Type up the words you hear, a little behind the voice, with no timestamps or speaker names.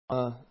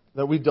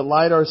that we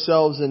delight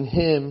ourselves in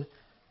Him,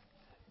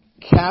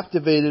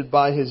 captivated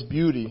by His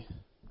beauty.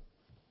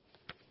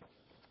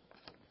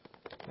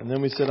 And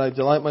then we said, I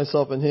delight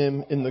myself in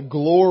Him in the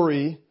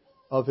glory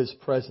of His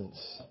presence.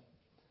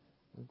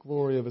 The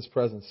glory of His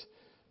presence.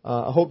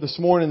 I hope this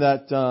morning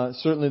that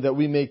certainly that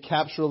we may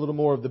capture a little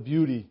more of the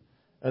beauty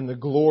and the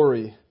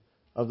glory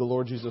of the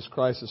Lord Jesus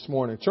Christ this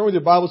morning. Turn with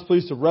your Bibles,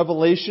 please, to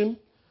Revelation,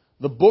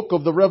 the book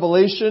of the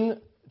Revelation,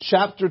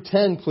 chapter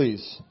 10,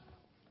 please.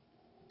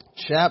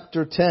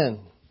 Chapter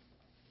 10.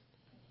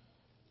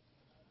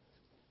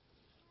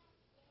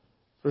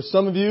 For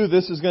some of you,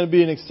 this is going to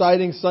be an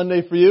exciting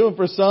Sunday for you, and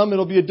for some,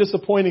 it'll be a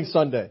disappointing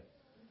Sunday.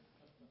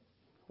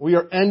 We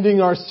are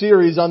ending our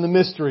series on the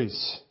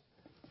mysteries.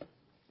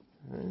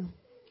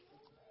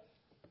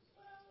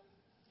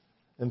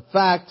 In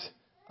fact,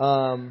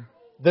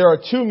 there are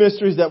two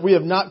mysteries that we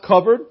have not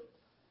covered,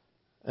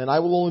 and I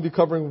will only be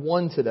covering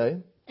one today.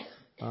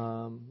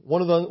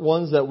 One of the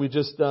ones that we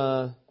just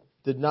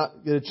did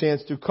not get a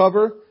chance to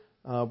cover,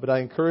 but I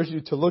encourage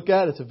you to look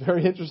at. It's a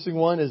very interesting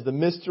one, is the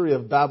mystery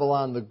of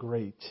Babylon the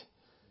Great.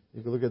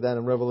 You can look at that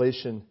in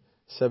Revelation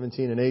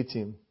 17 and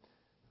 18.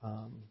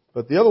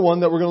 But the other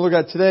one that we're going to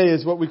look at today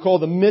is what we call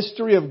the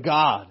mystery of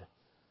God.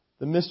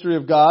 The mystery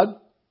of God.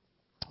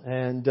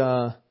 And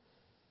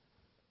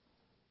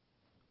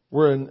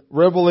we're in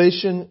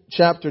Revelation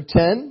chapter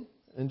 10.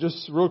 And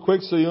just real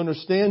quick so you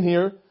understand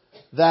here,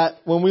 that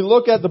when we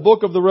look at the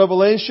book of the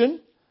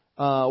Revelation,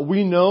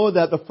 we know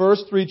that the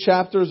first three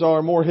chapters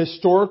are more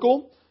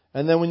historical.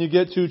 And then when you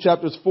get to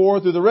chapters 4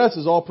 through the rest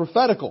is all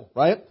prophetical,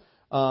 right?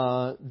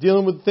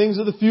 Dealing with things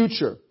of the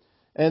future.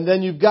 And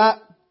then you've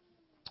got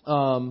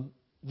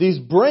these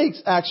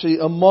breaks actually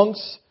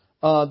amongst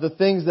the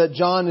things that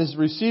John is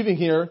receiving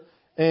here.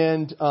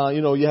 And,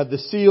 you have the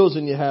seals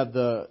and you have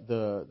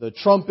the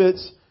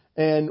trumpets.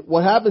 And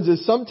what happens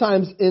is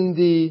sometimes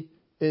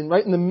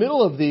right in the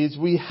middle of these,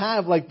 we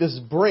have like this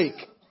break.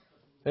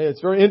 Okay,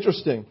 it's very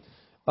interesting.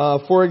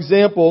 For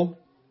example,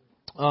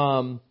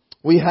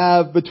 we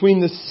have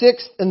between the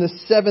 6th and the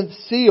 7th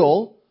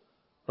seal,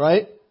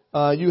 right?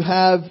 You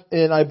have,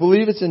 and I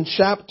believe it's in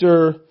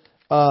chapter,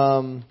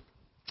 in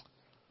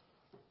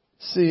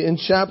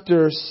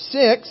chapter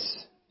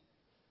 6,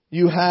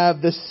 you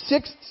have the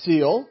 6th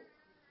seal.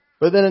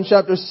 But then in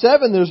chapter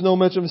 7, there's no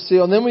mention of a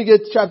seal. And then we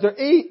get to chapter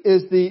 8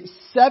 is the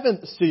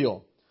 7th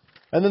seal.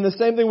 And then the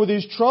same thing with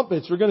these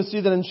trumpets. We're going to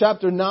see that in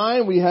chapter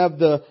 9, we have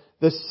the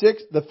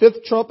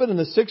 5th trumpet and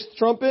the 6th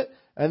trumpet.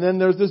 And then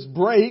there's this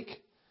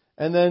break.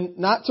 And then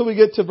not till we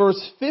get to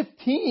verse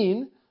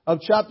 15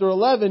 of chapter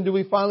 11 do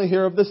we finally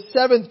hear of the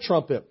 7th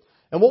trumpet.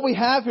 And what we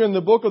have here in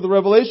the book of the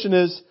Revelation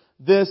is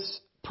this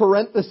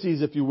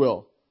parentheses, if you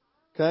will.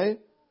 Okay?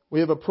 We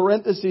have a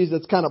parentheses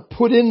that's kind of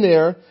put in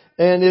there.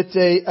 And it's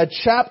a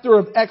chapter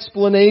of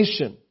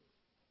explanation.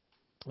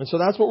 And so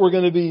that's what we're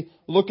going to be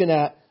looking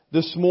at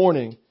this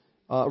morning.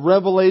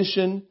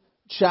 Revelation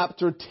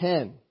chapter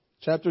 10.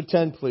 Chapter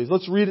 10, please.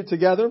 Let's read it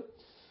together.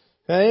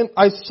 Okay.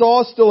 I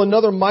saw still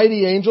another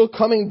mighty angel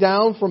coming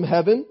down from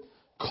heaven,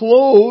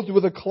 clothed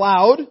with a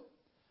cloud,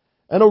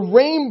 and a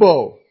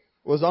rainbow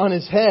was on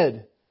his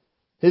head.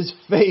 His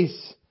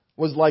face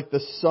was like the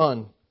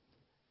sun,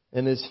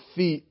 and his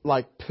feet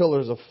like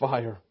pillars of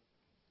fire.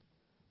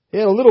 He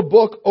had a little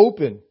book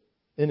open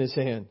in his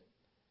hand.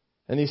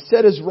 And he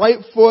set his right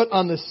foot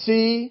on the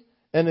sea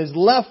and his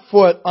left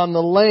foot on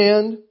the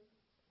land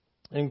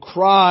and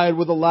cried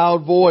with a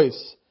loud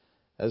voice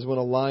as when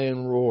a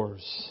lion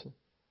roars. And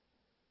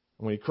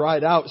when he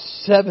cried out,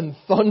 7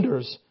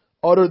 thunders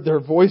uttered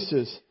their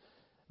voices.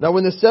 Now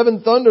when the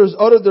 7 thunders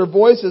uttered their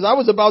voices, I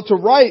was about to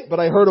write, but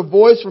I heard a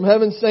voice from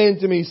heaven saying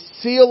to me,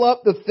 seal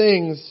up the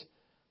things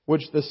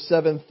which the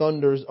 7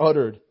 thunders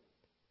uttered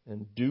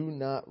and do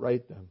not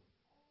write them.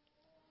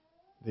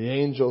 The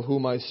angel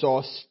whom I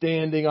saw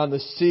standing on the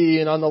sea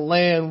and on the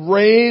land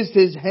raised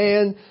his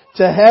hand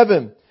to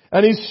heaven.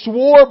 And he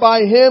swore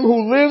by him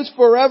who lives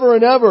forever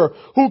and ever,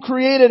 who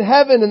created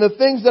heaven and the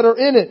things that are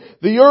in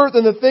it, the earth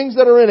and the things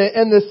that are in it,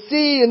 and the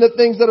sea and the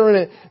things that are in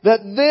it, that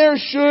there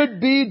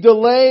should be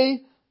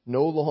delay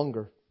no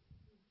longer.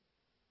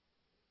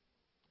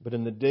 But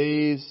in the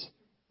days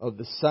of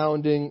the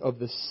sounding of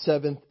the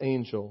 7th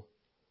angel,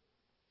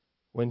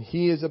 when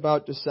he is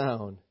about to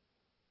sound,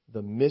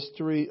 the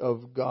mystery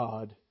of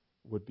God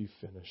would be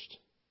finished,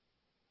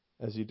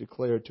 as he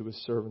declared to his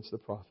servants the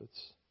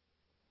prophets.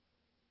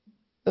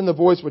 Then the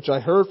voice which I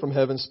heard from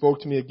heaven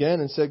spoke to me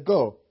again and said,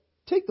 go,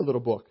 take the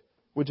little book,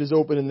 which is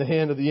open in the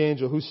hand of the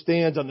angel who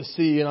stands on the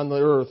sea and on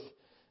the earth.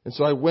 And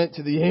so I went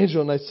to the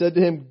angel and I said to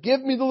him,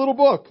 give me the little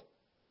book.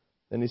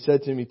 And he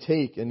said to me,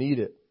 take and eat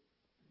it.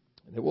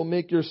 And it will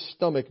make your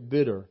stomach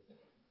bitter,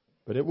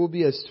 but it will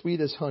be as sweet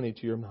as honey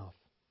to your mouth.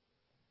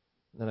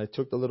 And I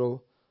took the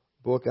little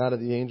book out of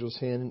the angel's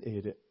hand and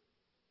ate it.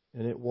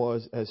 And it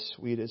was as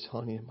sweet as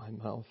honey in my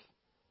mouth.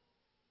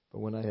 But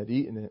when I had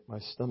eaten it, my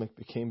stomach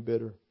became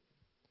bitter.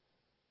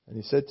 And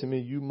he said to me,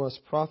 you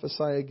must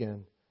prophesy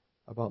again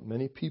about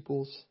many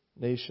peoples,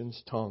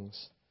 nations,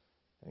 tongues,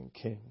 and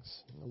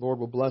kings. And the Lord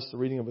will bless the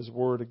reading of His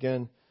Word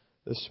again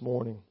this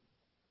morning.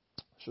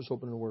 Let's just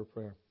open in a word of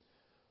prayer.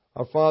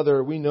 Our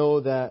Father, we know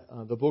that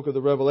the book of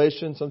the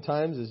Revelation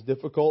sometimes is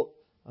difficult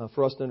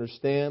for us to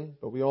understand,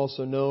 but we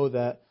also know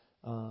that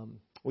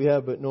we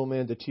have but no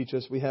man to teach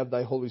us. We have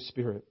Thy Holy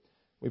Spirit.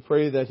 We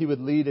pray that He would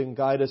lead and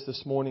guide us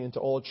this morning into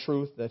all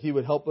truth, that He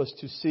would help us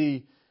to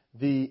see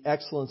the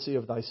excellency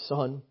of Thy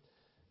Son,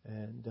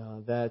 and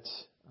that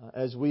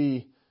as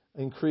we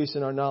increase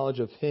in our knowledge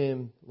of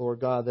Him,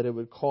 Lord God, that it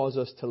would cause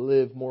us to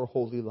live more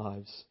holy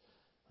lives,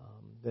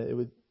 that it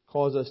would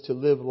cause us to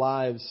live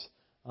lives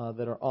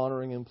that are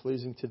honoring and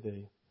pleasing to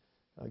Thee.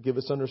 Give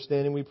us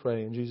understanding, we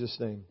pray, in Jesus'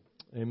 name.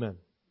 Amen.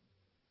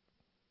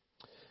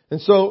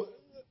 And so,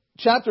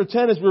 chapter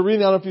 10, as we're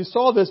reading, I don't know if you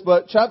saw this,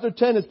 but chapter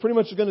 10 is pretty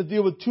much going to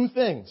deal with two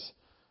things.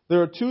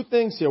 There are two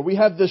things here. We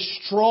have this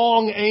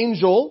strong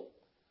angel,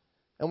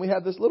 and we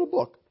have this little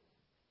book.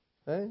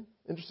 Okay?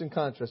 Interesting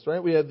contrast,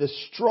 right? We have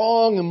this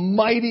strong and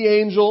mighty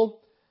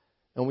angel,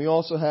 and we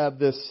also have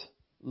this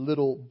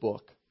little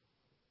book.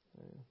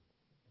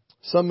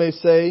 Some may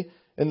say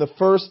in the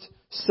first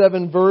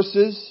 7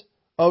 verses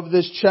of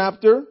this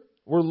chapter,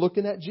 we're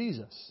looking at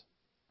Jesus.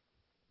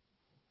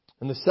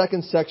 In the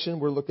second section,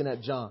 we're looking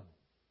at John.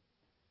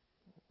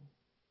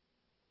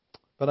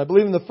 But I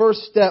believe in the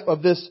first step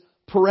of this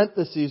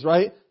parentheses,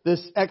 right,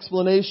 this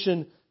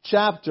explanation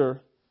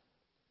chapter,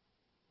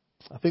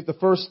 I think the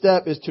first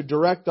step is to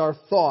direct our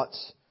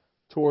thoughts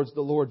towards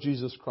the Lord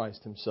Jesus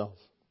Christ Himself.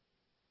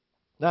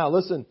 Now,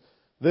 listen,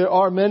 there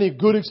are many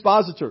good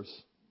expositors,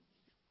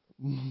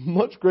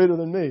 much greater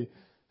than me,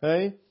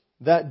 okay,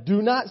 that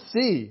do not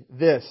see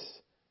this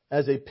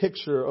as a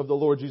picture of the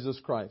Lord Jesus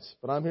Christ.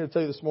 But I'm here to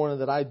tell you this morning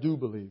that I do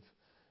believe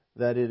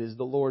that it is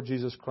the Lord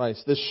Jesus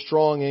Christ, this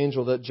strong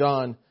angel that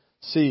John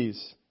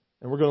sees.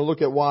 And we're going to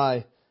look at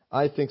why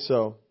I think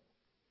so.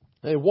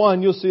 Hey,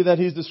 one, you'll see that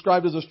He's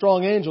described as a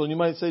strong angel. And you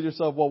might say to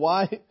yourself, well,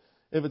 why,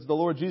 if it's the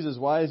Lord Jesus,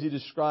 why is He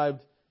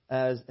described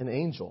as an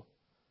angel?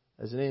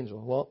 As an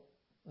angel. Well,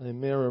 I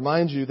may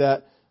remind you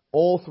that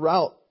all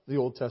throughout the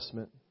Old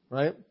Testament,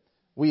 right,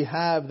 we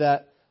have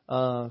that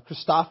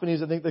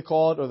Christophanies, I think they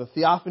call it, or the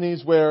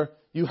Theophanies, where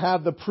you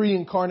have the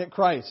pre-incarnate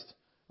Christ,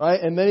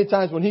 right? And many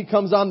times when He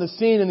comes on the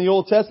scene in the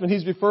Old Testament,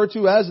 He's referred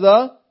to as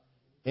the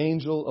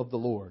angel of the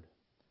Lord.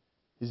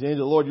 He's the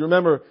angel of the Lord. You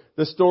remember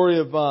the story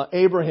of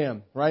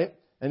Abraham, right?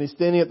 And he's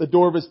standing at the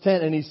door of his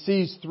tent and he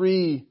sees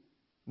 3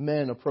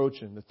 men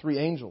approaching, the 3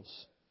 angels,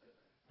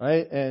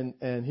 right?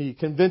 And he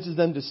convinces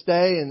them to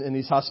stay, and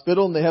he's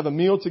hospitable, and they have a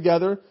meal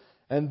together.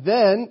 And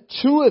then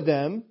 2 of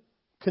them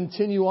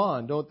continue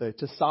on, don't they,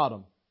 to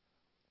Sodom.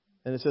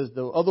 And it says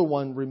the other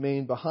one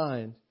remained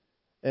behind,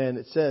 and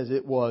it says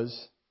it was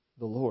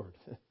the Lord.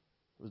 It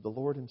was the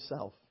Lord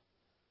Himself.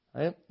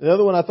 Right? The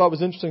other one I thought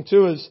was interesting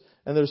too is,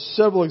 and there's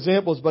several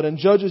examples, but in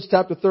Judges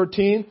chapter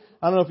 13,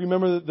 I don't know if you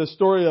remember the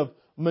story of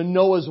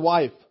Manoah's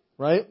wife,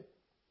 right?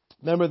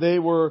 Remember they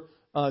were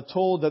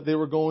told that they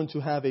were going to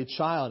have a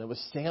child. It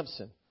was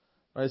Samson,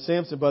 right?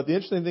 Samson. But the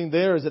interesting thing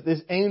there is that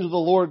this angel of the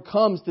Lord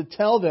comes to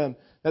tell them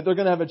that they're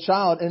going to have a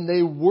child, and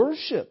they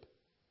worship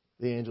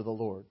the angel of the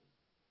Lord.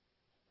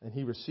 And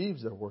he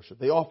receives their worship.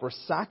 They offer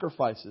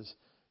sacrifices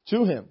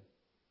to him,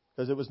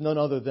 because it was none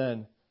other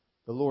than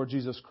the Lord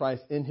Jesus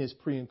Christ in His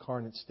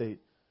pre-incarnate state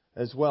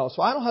as well.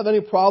 So I don't have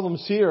any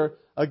problems here,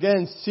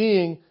 again,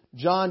 seeing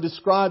John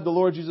describe the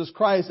Lord Jesus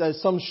Christ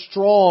as some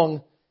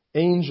strong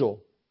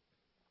angel.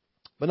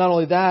 But not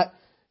only that,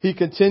 he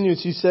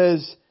continues, he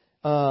says,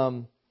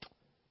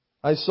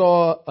 I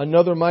saw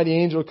another mighty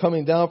angel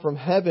coming down from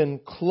heaven,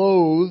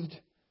 clothed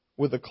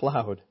with a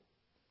cloud.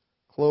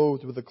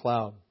 Clothed with a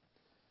cloud.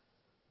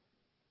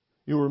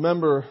 You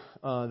remember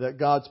that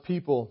God's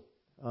people,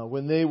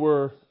 when they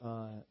were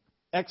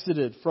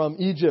exited from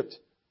Egypt,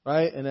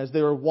 right? And as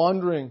they were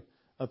wandering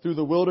through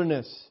the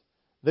wilderness,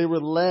 they were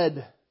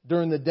led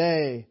during the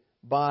day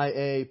by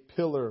a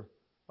pillar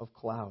of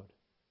cloud,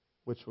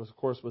 which was, of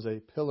course, was a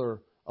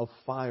pillar of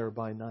fire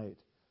by night.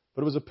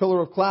 But it was a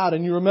pillar of cloud.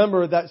 And you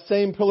remember that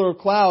same pillar of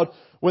cloud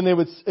when they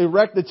would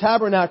erect the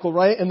tabernacle,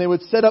 right? And they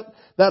would set up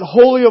that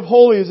Holy of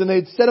Holies and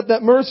they'd set up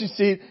that mercy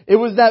seat. It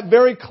was that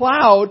very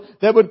cloud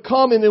that would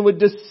come and it would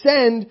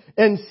descend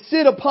and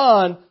sit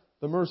upon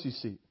the mercy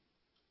seat.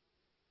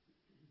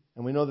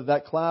 And we know that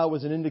that cloud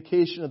was an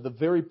indication of the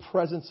very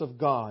presence of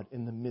God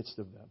in the midst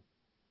of them.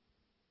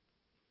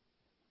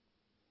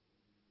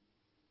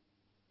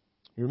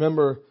 You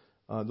remember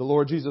the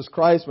Lord Jesus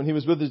Christ when He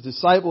was with His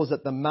disciples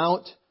at the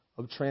Mount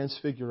of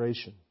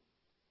Transfiguration.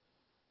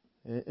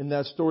 In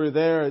that story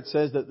there, it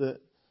says that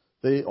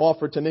they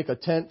offered to make a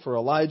tent for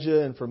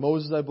Elijah and for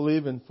Moses, I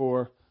believe, and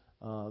for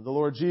the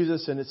Lord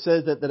Jesus. And it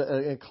says that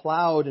a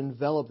cloud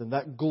enveloped them,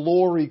 that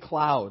glory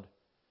cloud.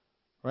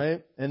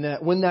 Right? And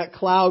that when that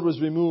cloud was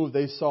removed,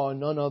 they saw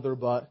none other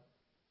but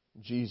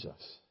Jesus.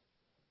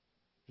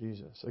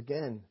 Jesus.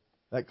 Again,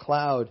 that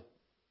cloud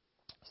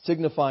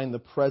signifying the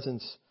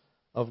presence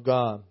of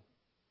God.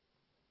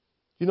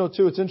 You know,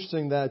 too, it's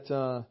interesting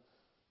that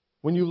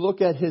when you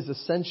look at His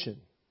ascension,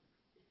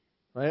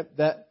 right?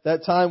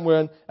 That time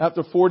when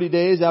after 40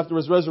 days after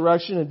His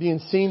resurrection and being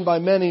seen by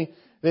many,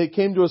 they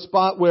came to a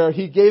spot where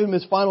He gave him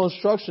His final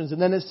instructions.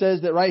 And then it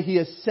says that, right, He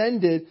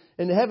ascended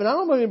into heaven. I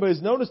don't know if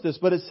anybody's noticed this,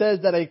 but it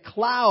says that a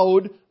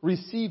cloud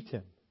received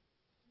Him.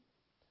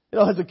 You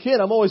know, as a kid,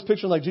 I'm always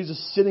picturing like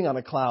Jesus sitting on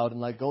a cloud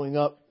and like going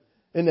up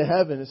into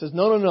heaven. It says,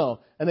 no.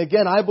 And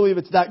again, I believe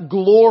it's that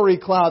glory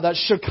cloud, that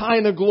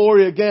Shekinah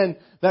glory again,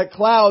 that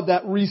cloud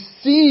that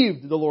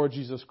received the Lord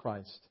Jesus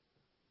Christ.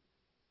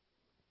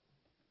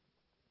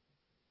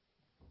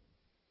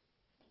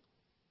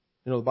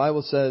 You know, the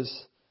Bible says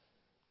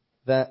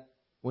that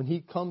when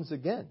He comes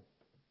again,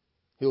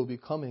 He will be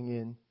coming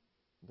in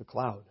the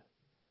cloud.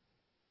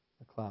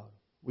 The cloud.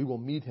 We will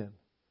meet Him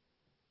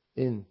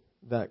in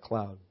that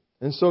cloud.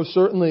 And so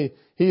certainly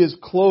He is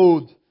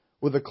clothed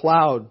with a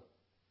cloud.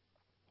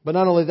 But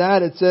not only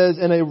that, it says,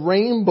 and a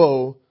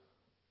rainbow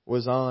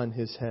was on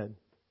His head.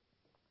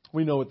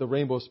 We know what the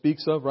rainbow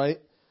speaks of, right?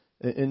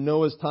 In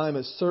Noah's time,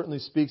 it certainly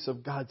speaks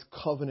of God's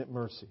covenant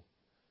mercy.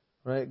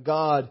 Right?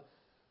 God,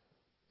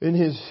 in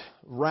His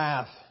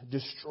wrath,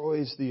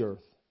 destroys the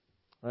earth,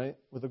 right?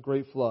 With a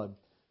great flood.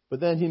 But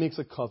then He makes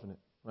a covenant,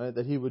 right?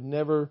 That He would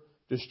never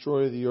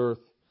destroy the earth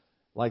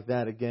like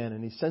that again.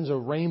 And He sends a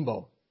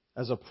rainbow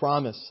as a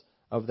promise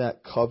of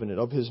that covenant,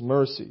 of His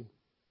mercy.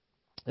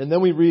 And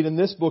then we read in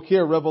this book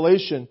here,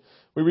 Revelation,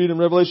 we read in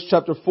Revelation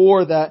chapter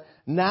 4 that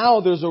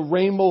now there's a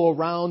rainbow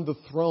around the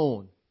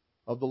throne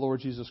of the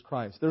Lord Jesus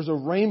Christ. There's a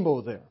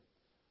rainbow there.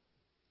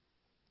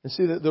 And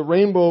see, the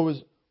rainbow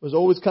was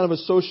always kind of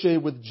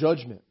associated with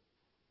judgment,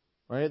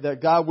 right?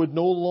 That God would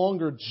no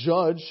longer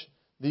judge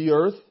the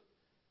earth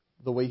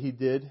the way He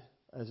did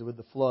as with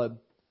the flood.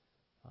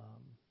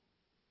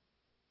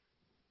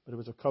 But it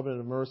was a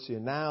covenant of mercy.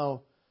 And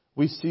now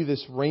we see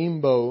this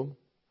rainbow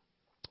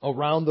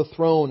around the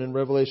throne in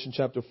Revelation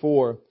chapter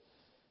 4.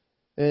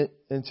 And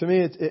to me,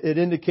 it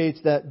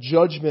indicates that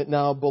judgment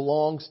now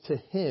belongs to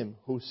Him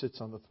who sits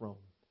on the throne.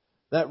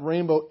 That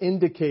rainbow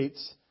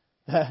indicates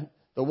that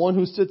the one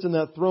who sits on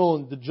that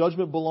throne, the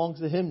judgment belongs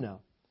to Him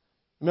now.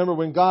 Remember,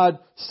 when God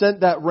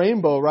sent that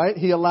rainbow, right,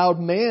 He allowed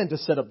man to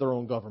set up their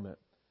own government.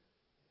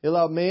 He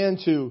allowed man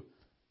to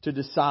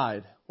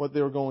decide what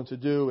they were going to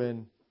do.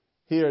 And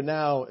here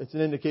now, it's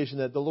an indication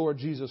that the Lord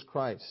Jesus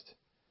Christ,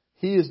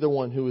 He is the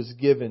one who is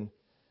given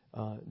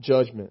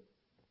judgment.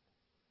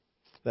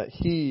 That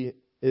He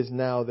is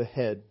now the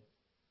head.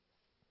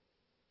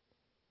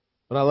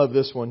 But I love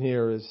this one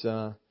here. Is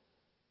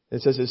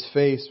it says His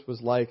face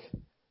was like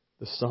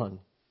the sun.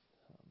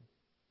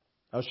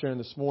 I was sharing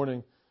this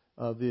morning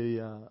of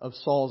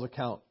Saul's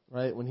account,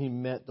 right, when he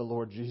met the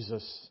Lord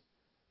Jesus,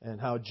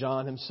 and how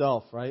John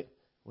himself, right,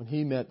 when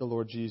he met the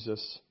Lord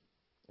Jesus,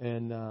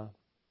 and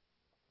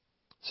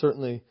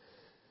certainly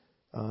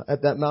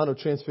at that Mount of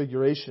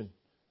Transfiguration.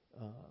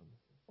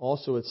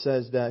 Also, it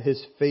says that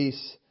His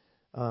face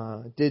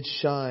did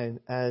shine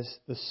as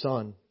the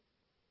sun.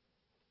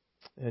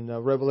 In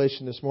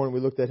Revelation this morning, we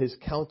looked at His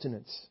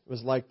countenance. It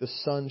was like the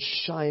sun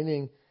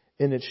shining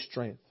in its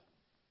strength.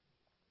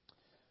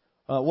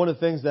 One of the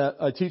things that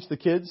I teach the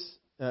kids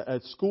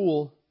at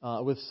school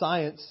with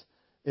science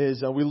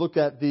is we look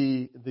at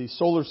the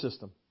solar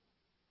system.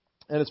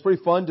 And it's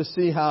pretty fun to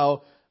see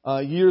how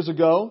years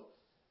ago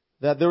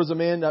that there was a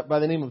man by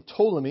the name of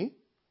Ptolemy.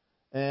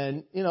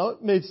 And, you know,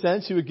 it made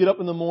sense. He would get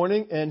up in the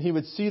morning and he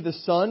would see the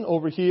sun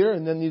over here,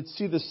 and then you'd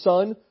see the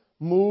sun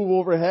move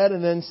overhead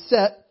and then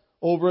set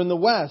over in the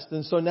west.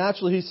 And so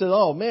naturally he said,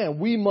 oh man,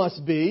 we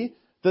must be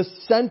the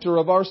center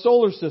of our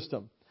solar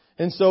system.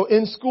 And so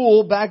in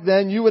school back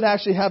then, you would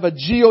actually have a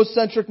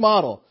geocentric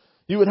model.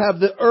 You would have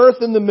the earth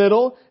in the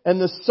middle,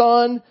 and the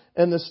sun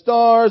and the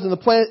stars and the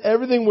planet,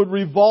 everything would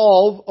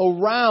revolve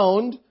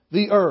around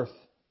the earth.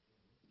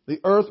 The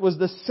earth was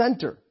the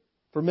center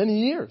for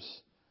many years.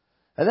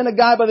 And then a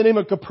guy by the name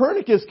of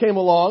Copernicus came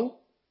along,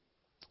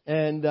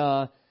 and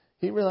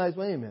he realized,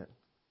 wait a minute,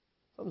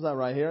 something's not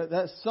right here.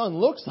 That sun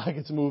looks like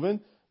it's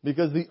moving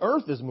because the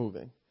earth is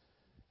moving.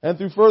 And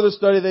through further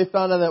study, they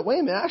found out that, wait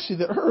a minute, actually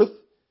the earth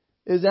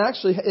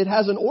it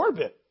has an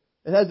orbit.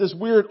 It has this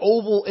weird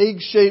oval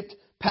egg-shaped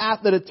path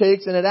that it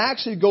takes, and it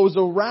actually goes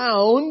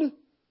around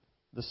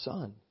the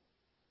sun.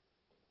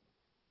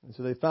 And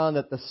so they found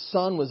that the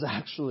sun was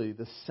actually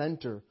the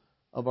center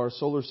of our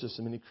solar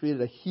system, and he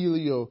created a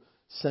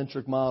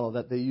heliocentric model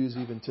that they use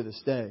even to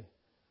this day.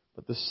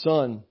 But the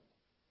sun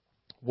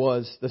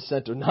was the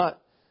center,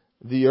 not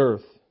the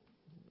earth.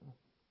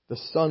 The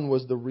sun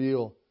was the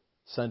real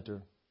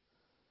center.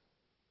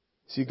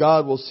 See,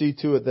 God will see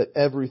to it that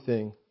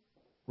everything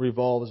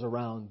revolves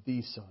around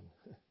the Son,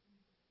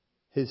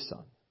 His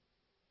Son.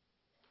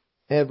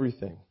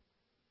 Everything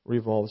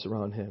revolves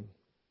around Him.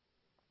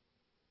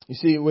 You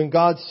see, when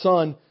God's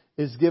Son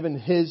is given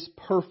His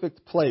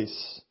perfect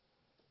place,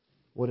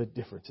 what a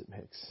difference it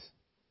makes.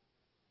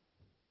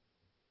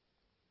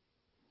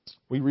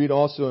 We read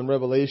also in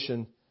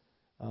Revelation,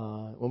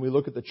 when we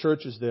look at the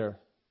churches there,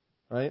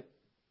 right?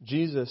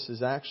 Jesus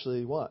is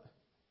actually what?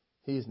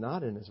 He's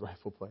not in His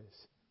rightful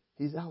place.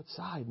 He's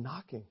outside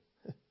knocking.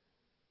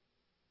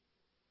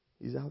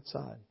 He's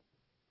outside.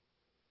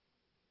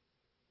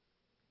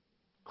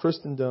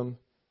 Christendom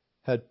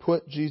had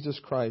put Jesus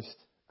Christ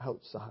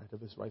outside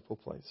of His rightful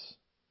place.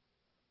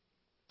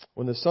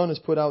 When the Son is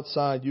put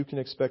outside, you can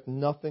expect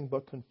nothing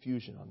but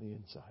confusion on the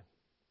inside.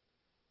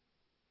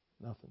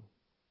 Nothing.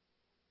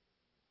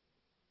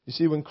 You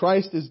see, when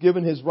Christ is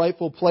given His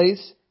rightful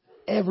place,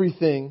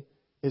 everything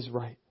is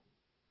right.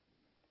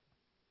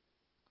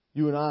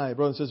 You and I,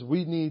 brothers and sisters,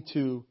 we need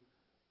to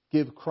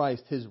give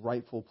Christ His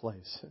rightful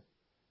place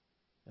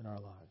in our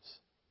lives.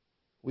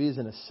 We as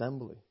an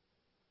assembly,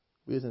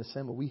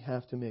 we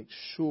have to make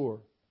sure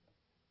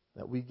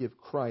that we give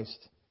Christ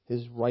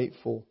His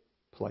rightful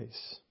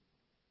place.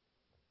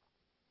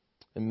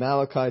 In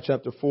Malachi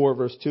chapter 4,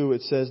 verse 2,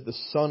 it says, the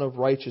Son of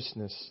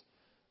Righteousness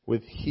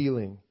with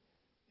healing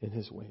in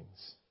His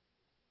wings.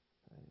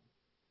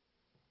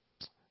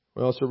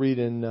 We also read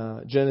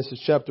in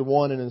Genesis chapter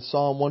 1 and in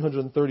Psalm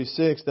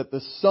 136 that the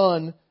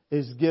Son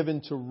is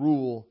given to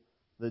rule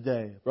the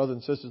day. Brothers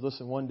and sisters,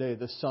 listen, one day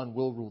the Son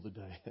will rule the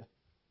day.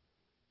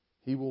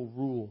 He will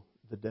rule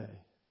the day.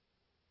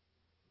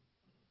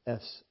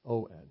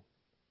 S-O-N.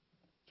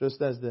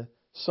 Just as the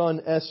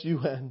Son,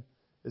 S-U-N,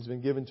 has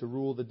been given to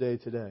rule the day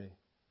today,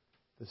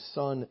 the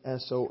Son,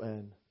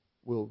 S-O-N,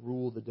 will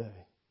rule the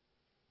day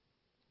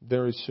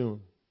very soon.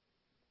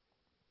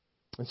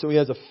 And so He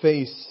has a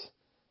face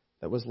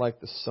that was like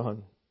the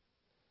sun.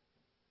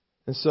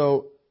 And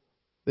so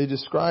they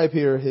describe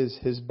here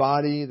His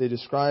body, they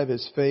describe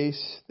His face,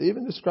 they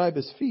even describe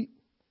His feet.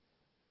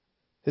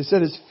 They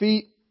said His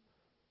feet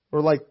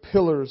were like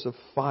pillars of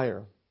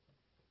fire.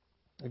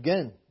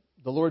 Again,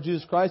 the Lord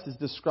Jesus Christ is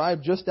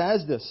described just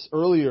as this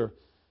earlier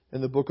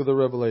in the book of the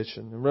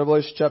Revelation. In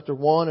Revelation chapter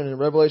 1 and in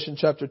Revelation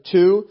chapter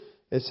 2,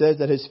 it says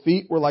that His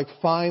feet were like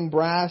fine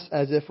brass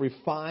as if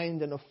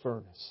refined in a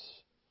furnace.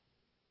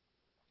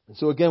 And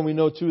so again, we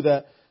know too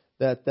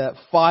that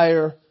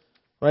fire,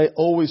 right,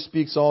 always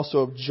speaks also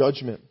of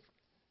judgment.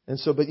 And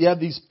so, but you have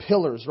these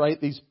pillars, right?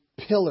 These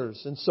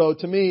pillars. And so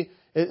to me,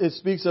 it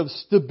speaks of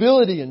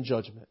stability in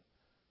judgment.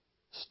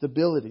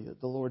 Stability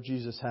that the Lord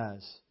Jesus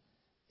has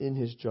in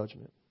His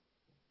judgment.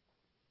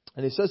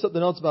 And He says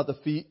something else about the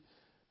feet,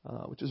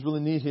 which is really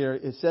neat here.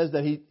 It says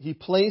that He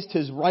placed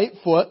His right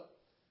foot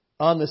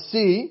on the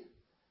sea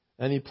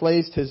and He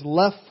placed His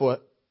left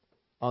foot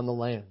on the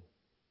land.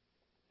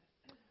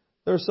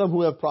 There are some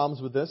who have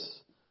problems with this.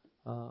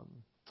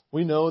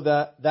 We know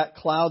that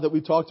cloud that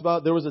we talked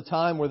about, there was a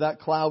time where that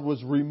cloud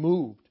was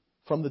removed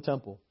from the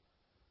temple.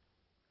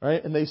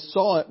 Right? And they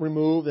saw it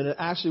removed, and it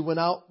actually went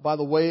out by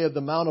the way of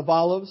the Mount of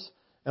Olives.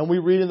 And we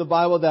read in the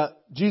Bible that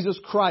Jesus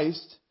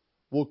Christ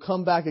will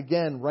come back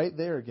again, right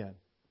there again,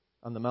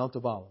 on the Mount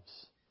of Olives.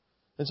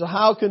 And so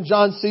how can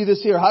John see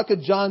this here? How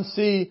could John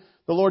see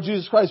the Lord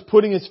Jesus Christ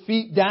putting His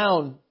feet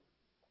down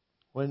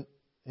when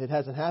it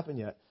hasn't happened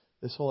yet?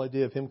 This whole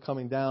idea of Him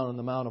coming down on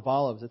the Mount of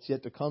Olives, it's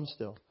yet to come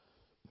still,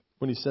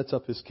 when He sets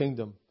up His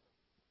kingdom.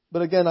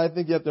 But again, I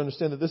think you have to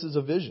understand that this is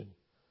a vision.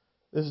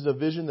 This is a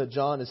vision that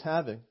John is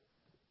having.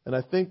 And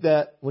I think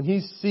that when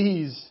he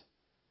sees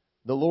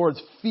the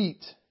Lord's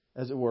feet,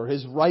 as it were,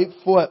 His right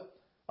foot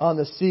on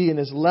the sea and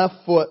His left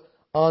foot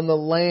on the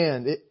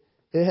land, it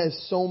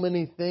has so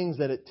many things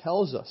that it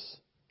tells us.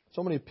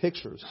 So many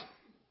pictures.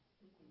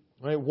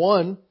 Right?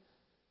 One,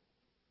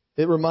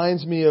 it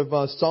reminds me of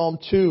Psalm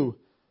 2,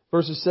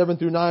 verses 7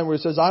 through 9, where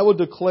it says, I will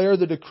declare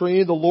the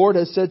decree. The Lord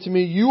has said to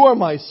me, you are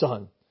my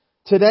son.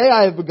 Today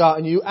I have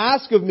begotten you.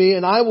 Ask of me,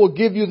 and I will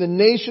give you the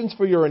nations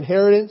for your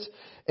inheritance,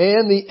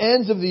 and the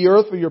ends of the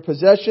earth for your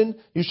possession.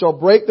 You shall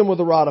break them with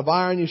a rod of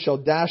iron. You shall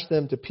dash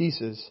them to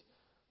pieces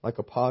like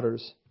a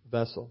potter's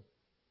vessel.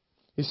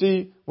 You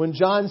see, when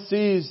John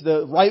sees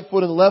the right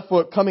foot and the left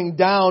foot coming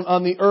down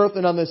on the earth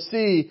and on the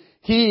sea,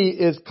 he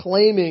is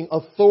claiming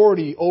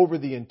authority over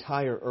the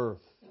entire earth.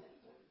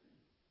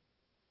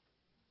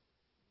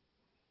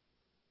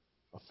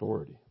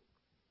 Authority.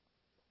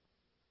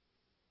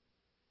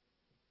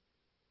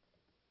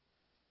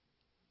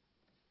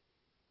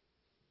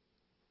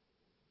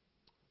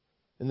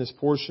 In this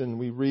portion,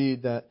 we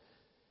read that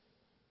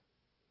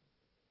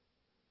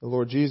the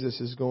Lord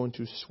Jesus is going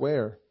to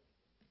swear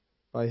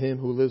by Him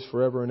who lives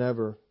forever and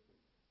ever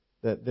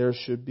that there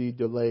should be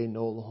delay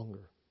no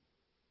longer.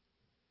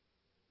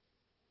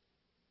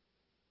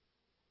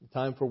 The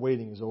time for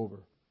waiting is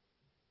over.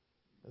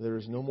 There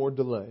is no more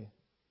delay.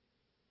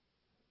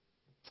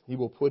 He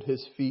will put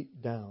His feet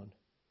down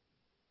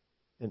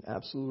in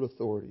absolute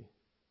authority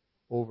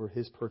over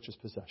His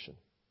purchased possession.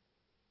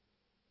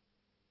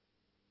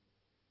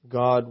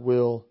 God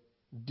will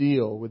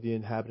deal with the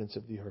inhabitants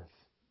of the earth,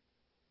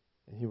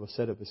 and He will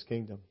set up His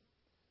kingdom.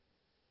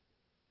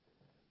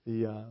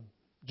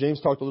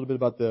 James talked a little bit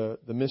about the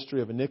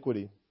mystery of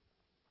iniquity.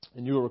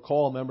 And you will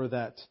recall, remember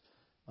that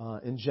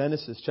in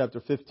Genesis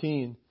chapter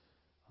 15,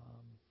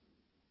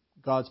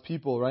 God's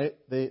people, right,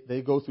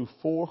 they go through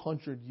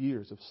 400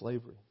 years of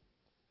slavery.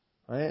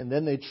 Right? And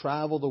then they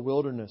travel the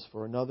wilderness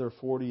for another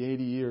 40,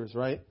 80 years,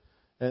 right?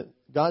 And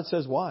God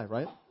says why,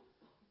 right?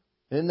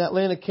 In that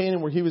land of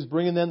Canaan where He was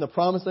bringing them, the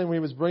promised land where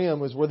He was bringing them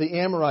was where the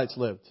Amorites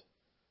lived.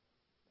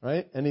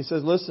 Right? And He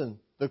says, listen,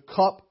 the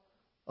cup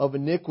of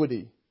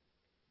iniquity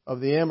of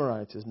the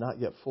Amorites is not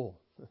yet full.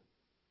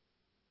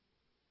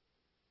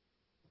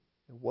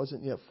 It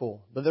wasn't yet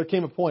full. But there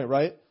came a point,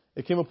 right?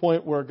 There came a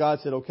point where God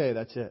said, okay,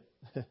 that's it.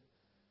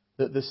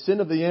 The sin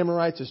of the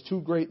Amorites is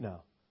too great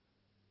now.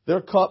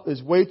 Their cup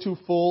is way too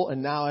full,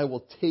 and now I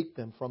will take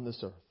them from this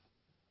earth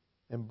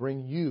and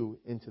bring you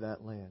into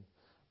that land.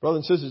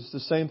 Brothers and sisters, it's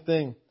the same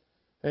thing.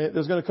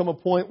 There's going to come a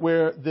point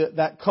where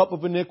that cup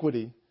of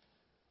iniquity,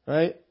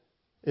 right,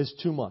 is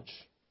too much.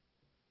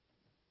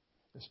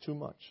 It's too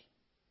much.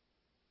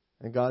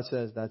 And God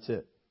says, that's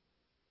it.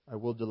 I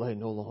will delay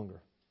no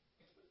longer.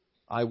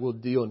 I will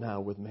deal now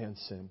with man's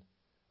sin.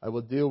 I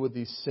will deal with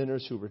these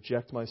sinners who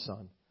reject my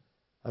Son.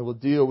 I will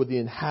deal with the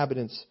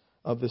inhabitants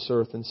of this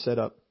earth and set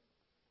up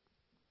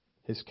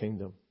His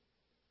kingdom.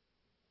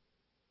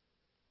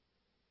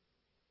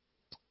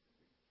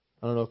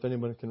 I don't know if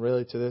anyone can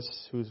relate to this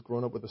who's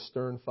grown up with a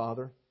stern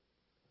father.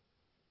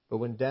 But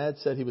when Dad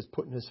said he was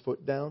putting his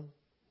foot down,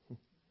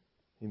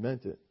 he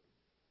meant it.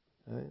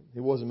 Right? He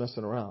wasn't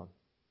messing around.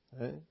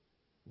 Right?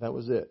 That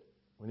was it.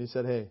 When he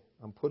said, hey,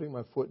 I'm putting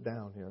my foot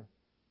down here.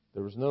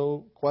 There was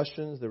no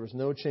questions. There was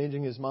no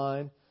changing his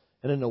mind.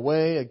 And in a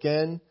way,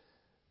 again,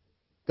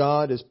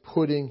 God is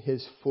putting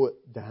His foot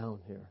down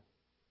here.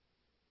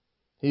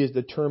 He is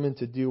determined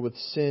to deal with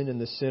sin and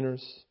the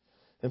sinners.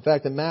 In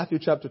fact, in Matthew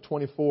chapter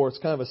 24, it's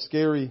kind of a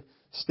scary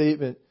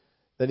statement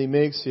that He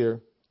makes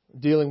here,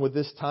 dealing with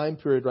this time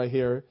period right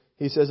here.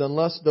 He says,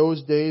 unless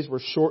those days were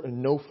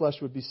shortened, no flesh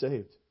would be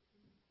saved.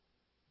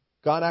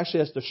 God actually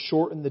has to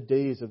shorten the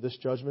days of this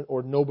judgment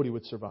or nobody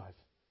would survive.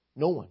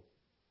 No one.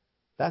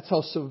 That's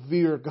how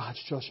severe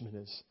God's judgment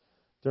is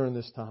during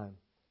this time.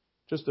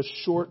 Just a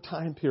short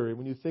time period.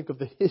 When you think of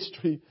the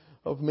history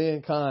of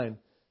mankind,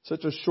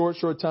 such a short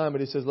time.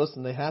 But He says,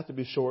 listen, they have to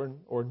be shortened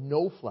or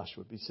no flesh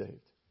would be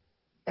saved.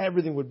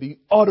 Everything would be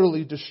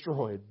utterly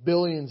destroyed.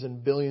 Billions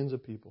and billions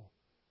of people.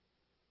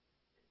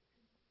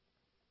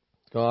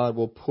 God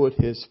will put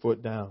His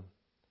foot down.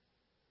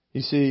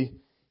 You see,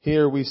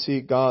 here we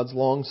see God's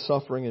long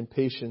suffering and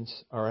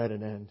patience are at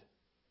an end.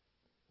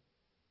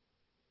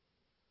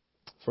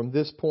 From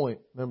this point,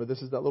 remember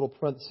this is that little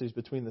parenthesis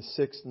between the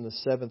sixth and the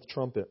seventh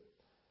trumpet.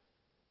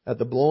 At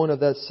the blowing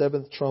of that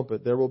seventh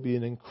trumpet, there will be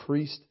an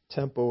increased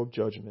tempo of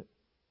judgment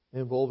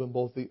involving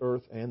both the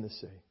earth and the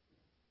sea.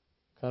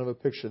 Kind of a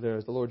picture there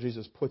as the Lord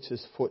Jesus puts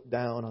His foot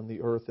down on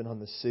the earth and on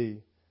the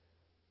sea.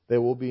 There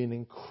will be an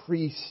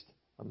increased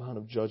amount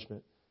of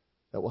judgment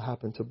that will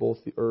happen to both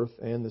the earth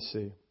and the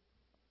sea.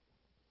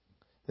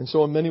 And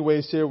so in many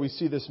ways here we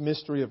see this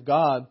mystery of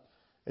God.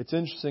 It's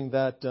interesting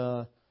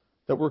that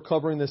we're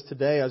covering this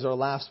today as our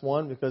last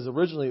one because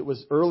originally it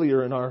was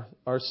earlier in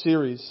our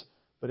series,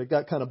 but it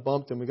got kind of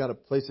bumped and we got to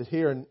place it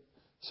here. And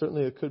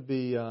certainly it could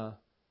be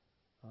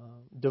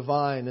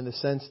divine in the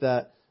sense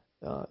that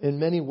in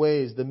many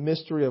ways the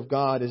mystery of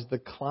God is the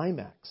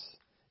climax.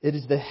 It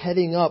is the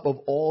heading up of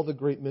all the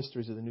great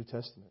mysteries of the New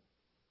Testament.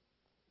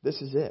 This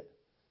is it.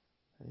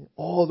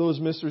 All those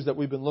mysteries that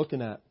we've been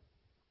looking at,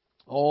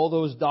 all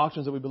those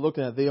doctrines that we've been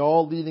looking at, they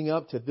all leading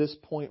up to this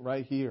point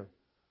right here,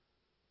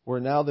 where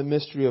now the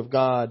mystery of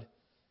God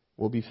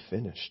will be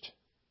finished.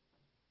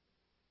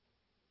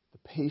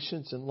 The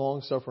patience and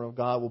long suffering of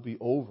God will be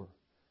over.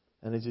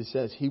 And as He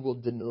says, He will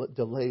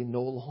delay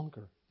no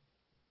longer.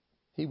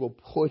 He will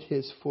put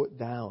His foot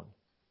down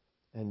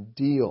and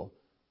deal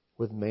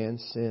with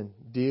man's sin,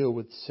 deal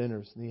with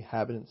sinners and the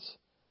inhabitants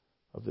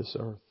of this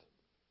earth.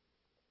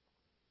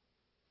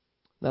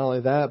 Not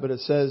only that, but it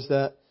says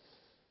that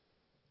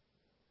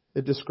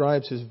it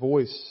describes His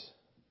voice.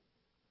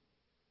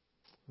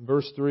 In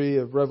verse 3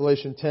 of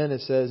Revelation 10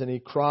 it says, and He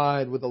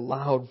cried with a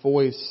loud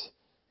voice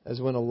as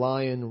when a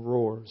lion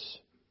roars.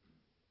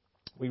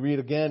 We read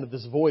again of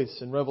this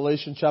voice in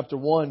Revelation chapter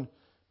 1,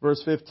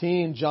 verse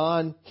 15.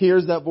 John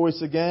hears that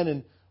voice again,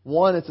 and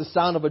one, it's the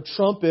sound of a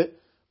trumpet,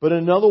 but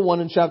another one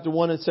in chapter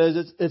 1 it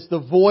says it's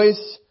the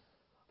voice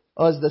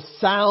as the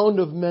sound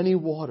of many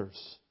waters.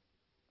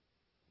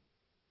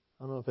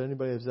 I don't know if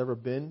anybody has ever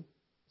been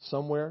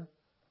somewhere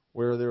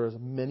where there is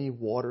many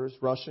waters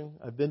rushing.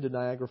 I've been to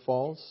Niagara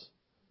Falls.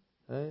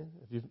 Okay?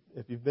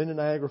 If you've been to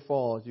Niagara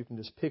Falls, you can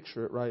just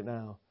picture it right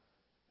now.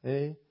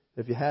 Okay?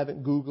 If you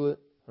haven't, Google it.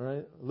 All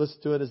right?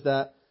 Listen to it as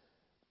that.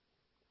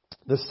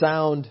 The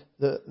sound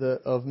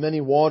of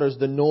many waters,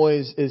 the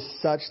noise is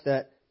such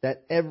that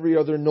every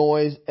other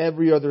noise,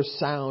 every other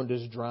sound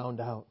is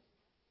drowned out.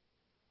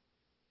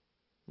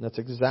 And that's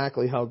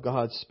exactly how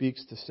God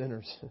speaks to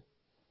sinners.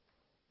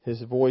 His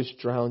voice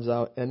drowns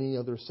out any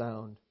other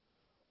sound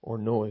or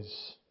noise.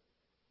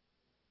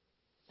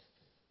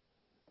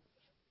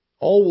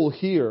 All will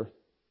hear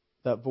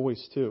that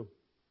voice too.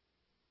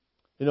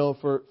 You know,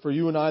 for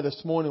you and I this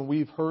morning,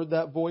 we've heard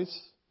that voice,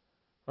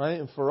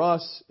 right? And for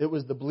us, it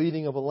was the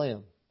bleating of a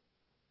lamb.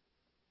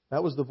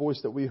 That was the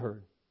voice that we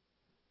heard.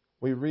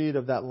 We read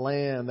of that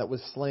lamb that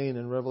was slain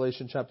in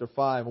Revelation chapter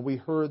 5, and we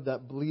heard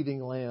that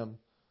bleating lamb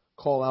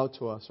call out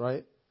to us,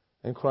 right?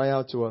 And cry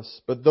out to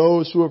us. But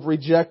those who have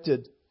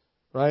rejected,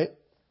 right,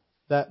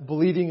 that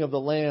bleating of the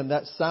lamb,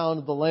 that sound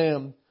of the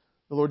lamb,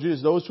 the Lord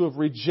Jesus, those who have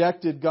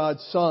rejected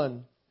God's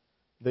Son,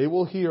 they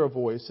will hear a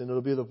voice, and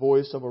it'll be the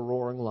voice of a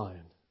roaring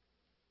lion.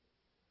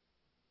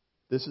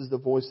 this is the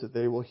voice that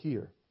they will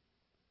hear.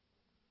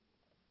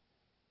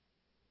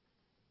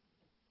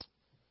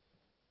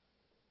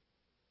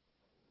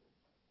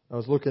 I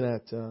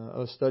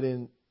was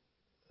studying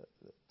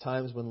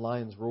times when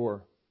lions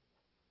roar.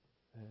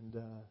 And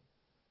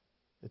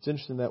it's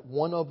interesting that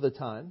one of the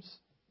times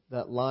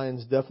that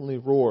lions definitely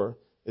roar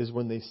is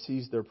when they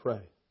seize their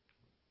prey.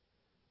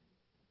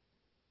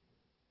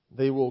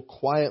 They will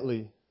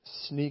quietly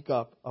sneak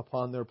up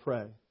upon their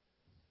prey.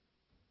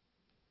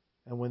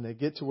 And when they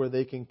get to where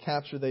they can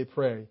capture their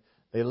prey,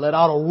 they let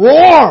out a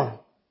roar!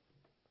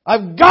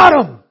 I've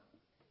got him!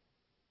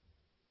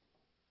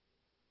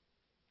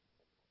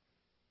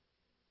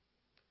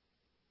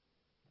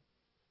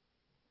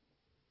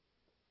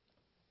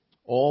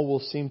 All will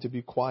seem to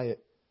be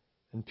quiet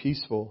and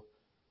peaceful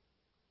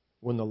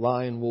when the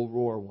lion will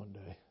roar one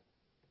day.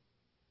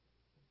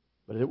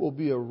 But it will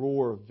be a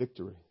roar of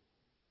victory.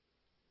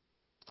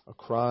 A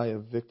cry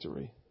of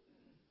victory.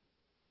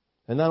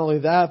 And not only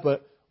that,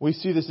 but we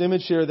see this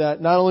image here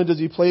that not only does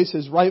he place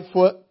his right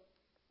foot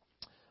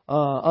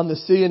on the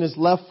sea and his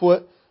left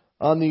foot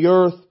on the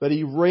earth, but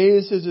he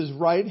raises his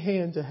right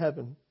hand to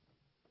heaven.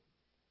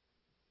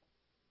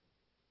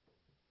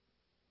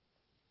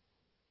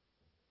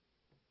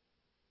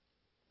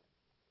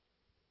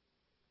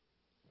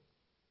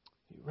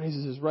 He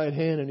raises his right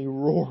hand and he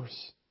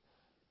roars.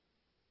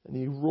 And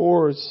he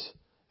roars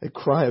a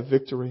cry of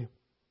victory.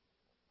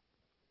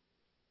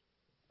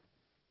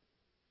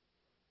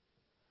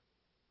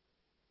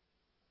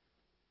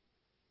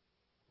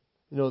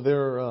 You know,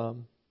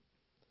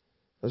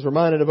 I was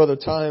reminded of other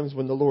times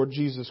when the Lord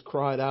Jesus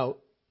cried out.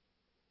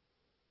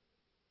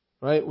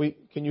 Right?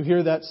 Can you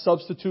hear that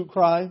substitute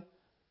cry?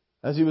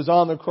 As he was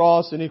on the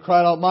cross and he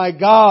cried out, my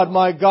God,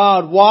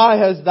 why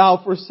hast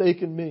thou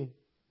forsaken me?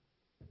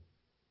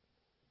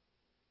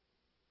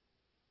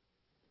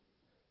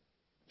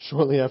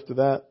 Shortly after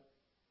that,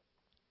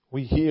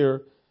 we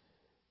hear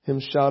him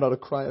shout out a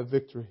cry of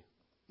victory.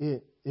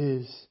 It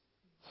is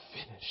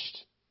finished.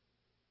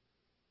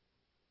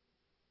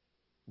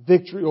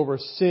 Victory over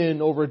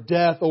sin, over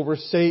death, over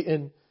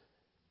Satan.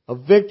 A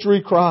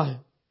victory cry.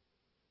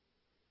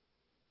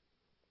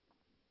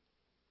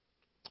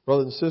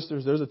 Brothers and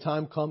sisters, there's a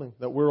time coming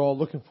that we're all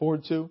looking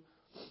forward to.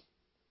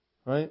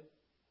 Right?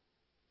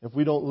 If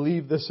we don't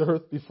leave this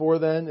earth before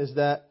then, is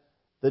that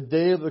the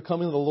day of the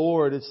coming of the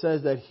Lord, it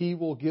says that He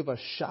will give a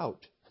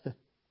shout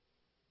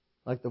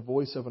like the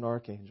voice of an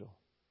archangel.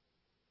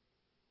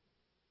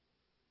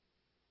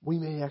 We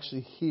may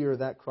actually hear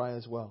that cry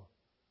as well.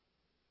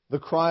 The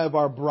cry of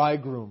our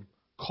bridegroom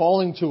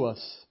calling to us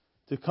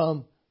to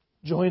come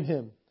join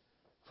Him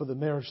for the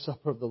marriage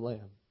supper of the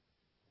Lamb.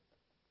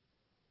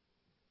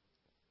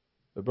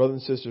 But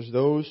brothers and sisters,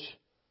 those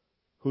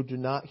who do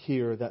not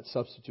hear that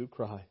substitute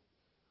cry,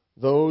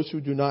 those who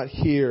do not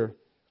hear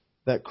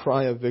that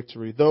cry of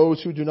victory,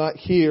 those who do not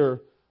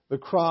hear the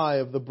cry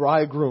of the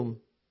bridegroom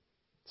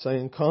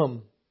saying,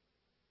 come,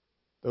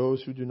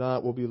 those who do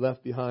not will be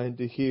left behind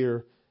to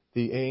hear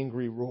the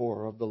angry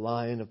roar of the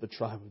Lion of the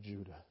tribe of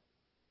Judah.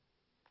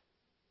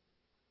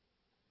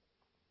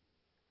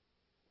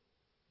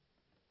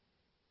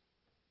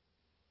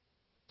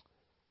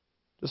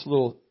 Just a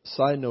little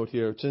side note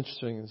here. It's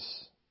interesting.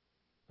 Is,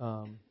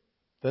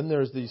 then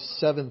there's these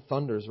 7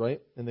 thunders, right?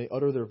 And they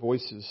utter their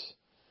voices.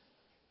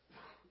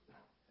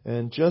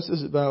 And just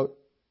as about,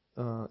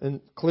 and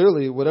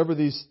clearly, whatever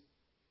these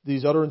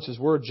utterances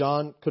were,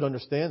 John could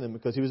understand them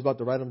because he was about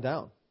to write them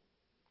down.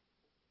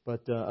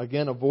 But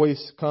again, a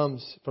voice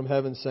comes from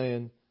heaven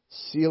saying,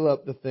 seal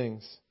up the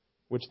things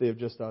which they have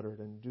just uttered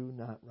and do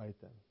not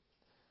write them.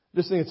 I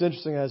just think it's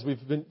interesting as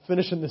we've been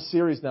finishing this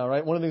series now,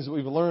 right? One of the things that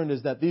we've learned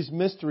is that these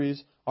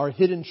mysteries are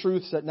hidden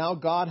truths that now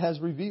God has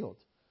revealed.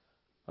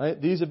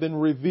 Right? These have been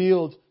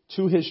revealed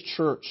to His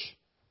church.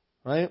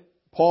 Right?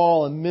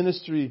 Paul, a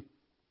minister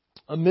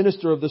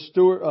of the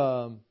steward,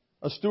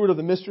 a steward of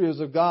the mysteries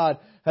of God,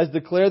 has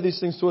declared these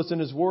things to us in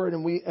His Word,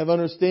 and we have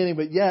understanding.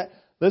 But yet,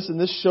 listen,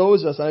 this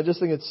shows us, and I just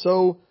think it's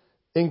so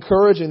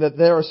encouraging that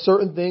there are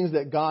certain things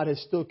that God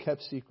has still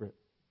kept secret.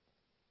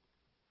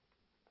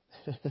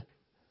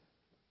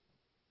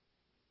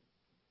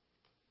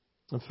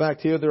 In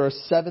fact, here there are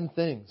 7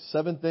 things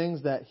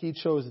that He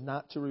chose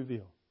not to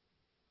reveal.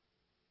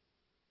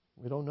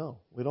 We don't know.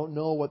 We don't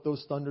know what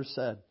those thunders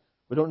said.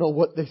 We don't know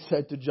what they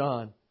said to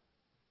John.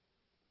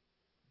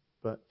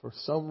 But for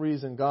some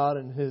reason, God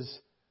in His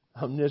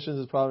omniscience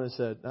has probably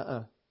said,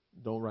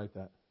 don't write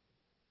that.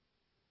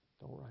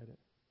 Don't write it.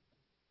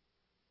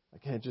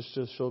 Again, it just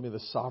showed me the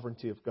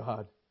sovereignty of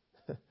God.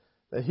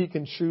 That He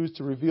can choose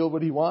to reveal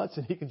what He wants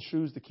and He can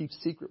choose to keep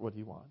secret what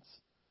He wants.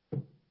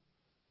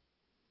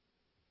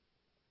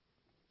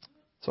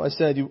 So I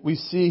said, we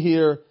see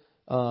here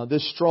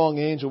this strong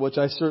angel, which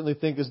I certainly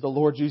think is the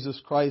Lord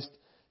Jesus Christ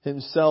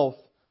Himself.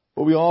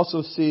 But we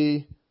also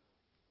see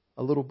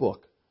a little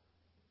book.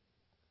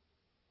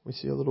 We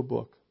see a little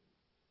book.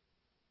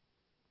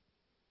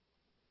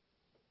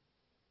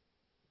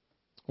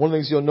 One of the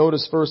things you'll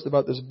notice first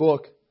about this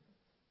book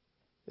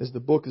is the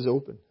book is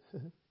open.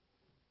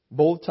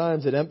 Both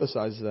times it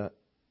emphasizes that.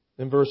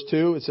 In verse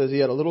 2, it says he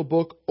had a little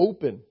book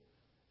open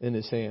in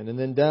his hand. And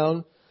then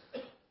down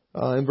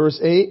in verse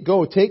 8,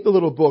 go, take the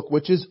little book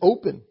which is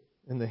open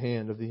in the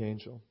hand of the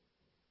angel.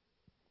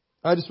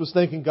 I just was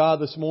thanking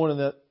God this morning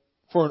that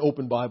for an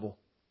open Bible.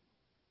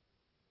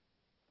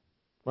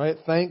 Right?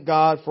 Thank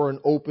God for an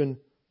open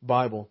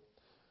Bible.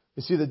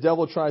 You see, the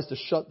devil tries to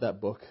shut that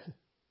book.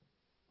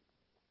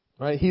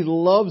 Right? He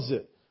loves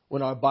it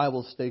when our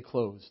Bibles stay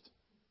closed.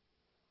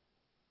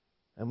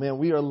 And man,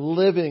 we are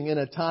living in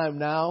a time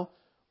now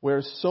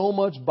where so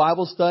much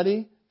Bible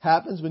study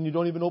happens when you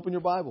don't even open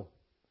your Bible.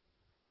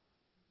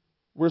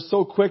 We're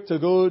so quick to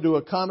go to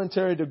a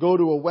commentary, to go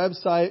to a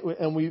website,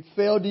 and we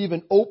fail to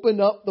even open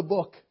up the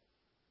book.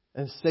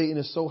 And Satan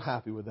is so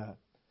happy with that.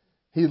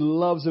 He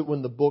loves it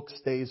when the book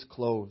stays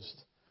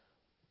closed.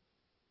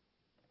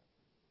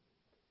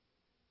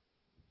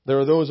 There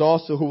are those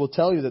also who will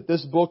tell you that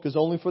this book is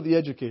only for the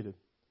educated.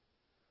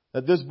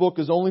 That this book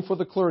is only for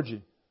the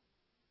clergy.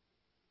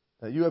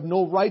 That you have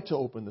no right to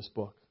open this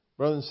book.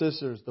 Brothers and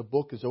sisters, the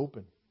book is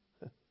open.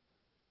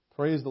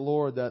 Praise the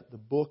Lord that the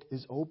book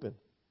is open.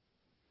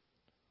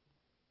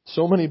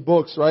 So many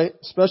books, right?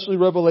 Especially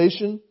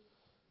Revelation,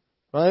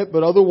 right?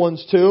 But other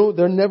ones too,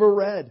 they're never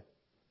read.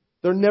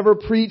 They're never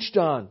preached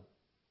on.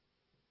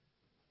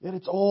 Yet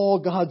it's all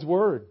God's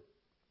Word.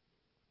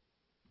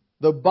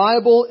 The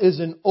Bible is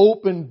an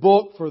open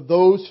book for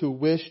those who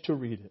wish to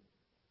read it.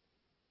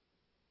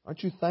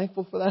 Aren't you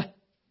thankful for that?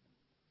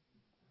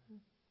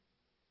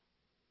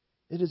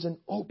 It is an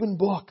open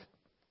book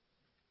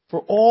for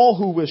all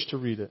who wish to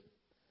read it.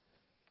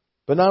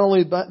 But not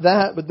only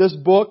that, but this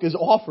book is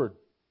offered.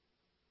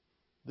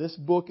 This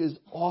book is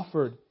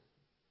offered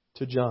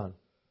to John.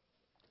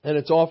 And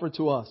it's offered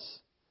to us.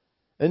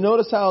 And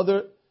notice how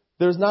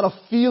there's not a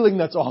feeling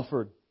that's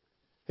offered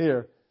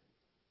here.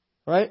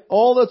 Right?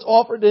 All that's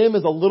offered to him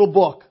is a little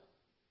book.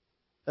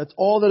 That's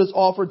all that is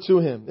offered to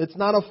him. It's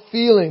not a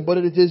feeling, but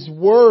it is His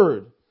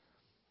Word.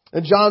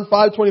 In John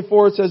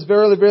 5:24 it says,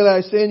 Verily, verily,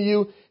 I say unto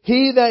you,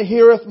 he that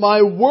heareth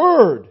my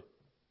word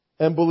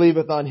and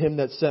believeth on Him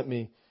that sent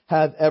me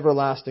hath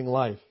everlasting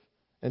life,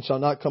 and shall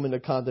not come into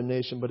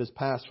condemnation, but is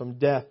passed from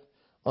death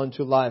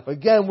unto life.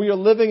 Again, we are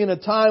living in a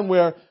time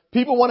where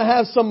people want to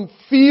have some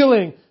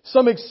feeling,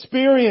 some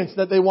experience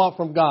that they want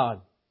from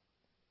God.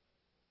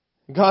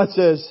 God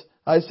says,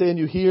 I say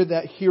unto you, he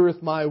that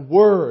heareth my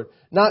word.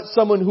 Not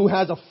someone who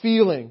has a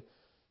feeling,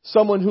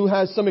 someone who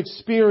has some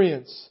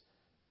experience.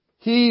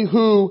 He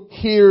who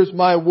hears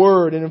my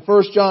word. And in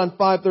 1 John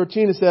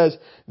 5:13 it says,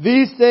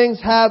 These things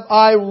have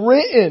I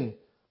written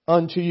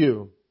unto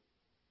you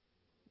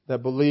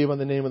that believe on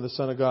the name of the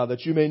Son of God,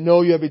 that you may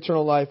know you have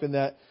eternal life, and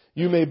that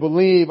you may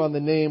believe on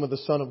the name of the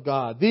Son of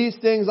God. These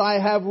things I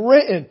have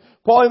written.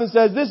 Paul even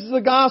says, this is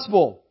the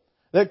gospel.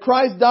 That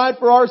Christ died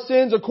for our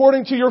sins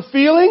according to your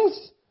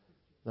feelings?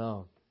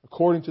 No.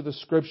 According to the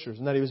Scriptures.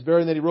 And that He was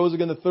buried and that He rose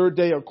again the third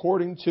day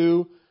according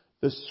to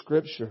the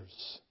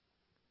Scriptures.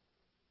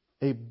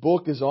 A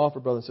book is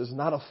offered, brothers and sisters,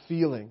 not a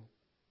feeling.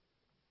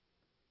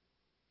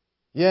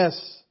 Yes,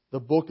 the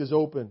book is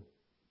open.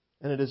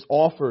 And it is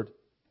offered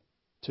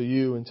to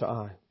you and to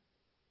I.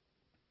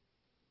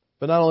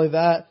 But not only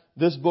that,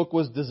 this book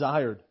was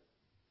desired.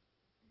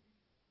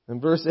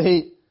 In verse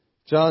 8,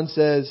 John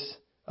says,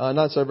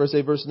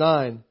 verse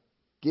 9,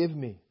 give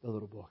me the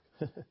little book.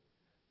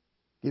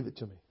 Give it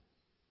to me.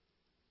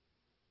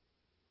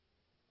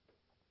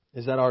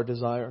 Is that our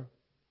desire?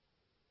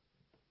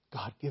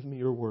 God, give me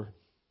your word.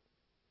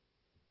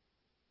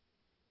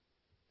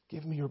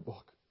 Give me your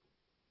book.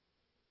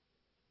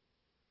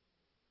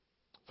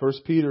 1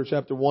 Peter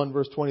chapter 1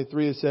 verse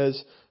 23 it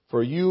says,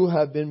 For you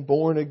have been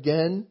born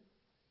again.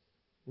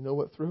 You know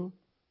what through?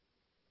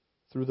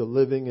 Through the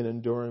living and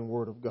enduring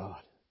Word of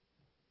God.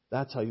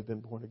 That's how you've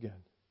been born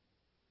again.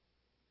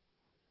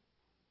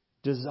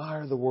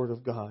 Desire the Word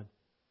of God.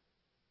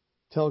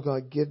 Tell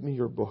God, give me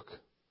your book.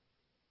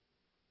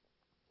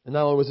 And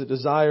not only was it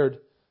desired,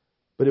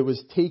 but it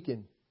was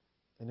taken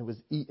and it was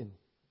eaten.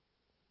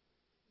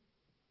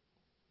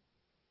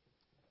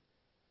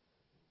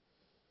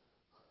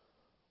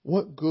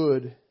 What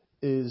good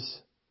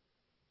is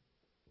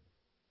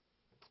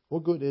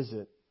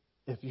it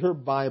if your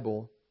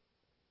Bible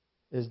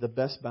is the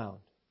best bound?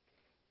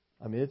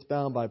 I mean, it's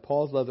bound by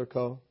Paul's leather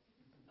coat.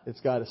 It's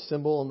got a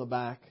symbol on the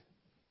back,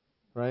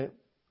 right?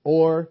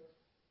 Or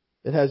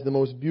it has the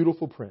most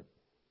beautiful print.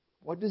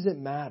 What does it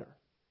matter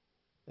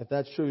if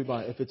that's true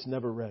if it's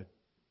never read?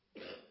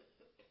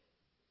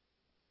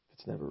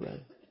 It's never read.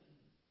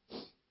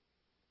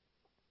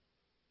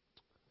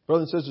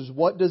 Brothers and sisters,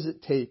 what does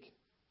it take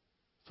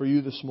for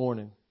you this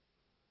morning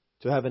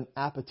to have an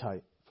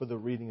appetite for the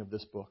reading of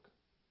this book?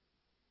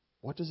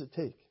 What does it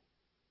take?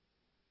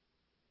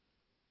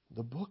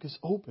 The book is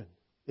open.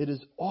 It is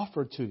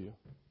offered to you.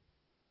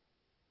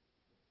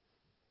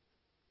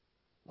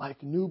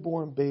 Like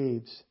newborn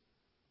babes,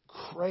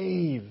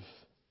 crave,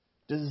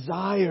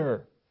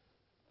 desire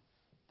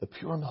the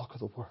pure milk of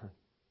the Word.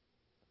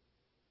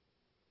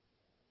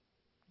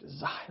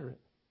 Desire it.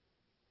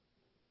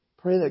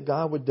 Pray that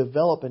God would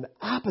develop an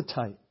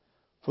appetite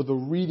for the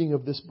reading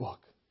of this book.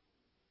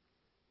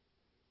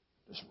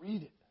 Just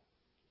read it.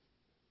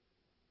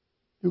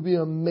 You'll be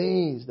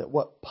amazed at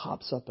what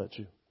pops up at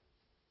you.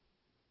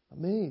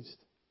 Amazed.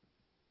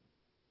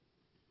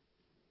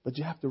 But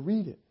you have to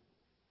read it.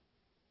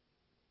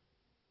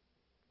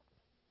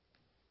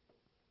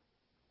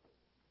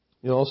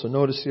 You'll also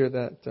notice here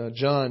that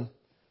John,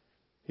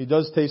 he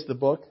does taste the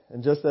book.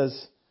 And just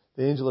as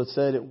the angel had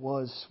said, it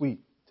was sweet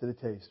to the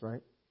taste,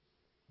 right?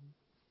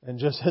 And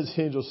just as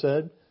the angel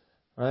said,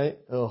 right?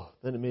 Oh,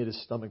 then it made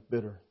his stomach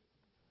bitter.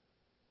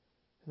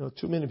 You know,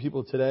 too many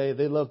people today,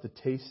 they love to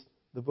taste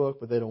the book,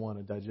 but they don't want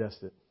to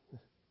digest it.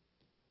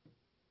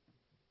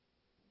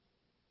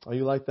 Are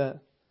you like that?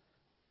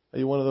 Are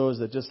you one of those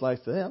that just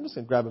likes to, hey, I'm just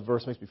going to grab a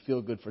verse, makes me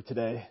feel good for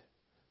today.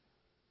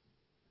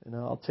 You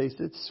know, I'll taste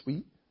it, it's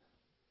sweet.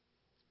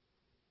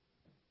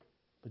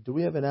 But do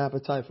we have an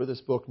appetite for this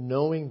book,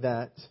 knowing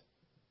that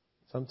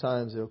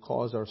sometimes it'll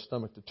cause our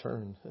stomach to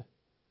turn?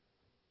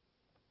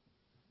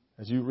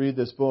 As you read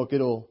this book,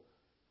 it'll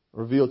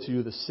reveal to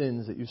you the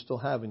sins that you still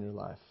have in your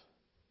life.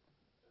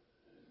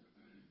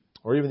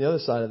 Or even the other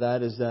side of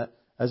that is that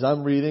as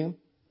I'm reading,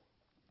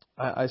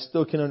 I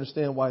still can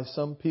understand why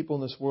some people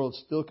in this world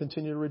still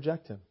continue to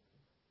reject Him.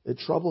 It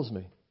troubles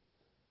me.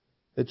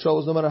 It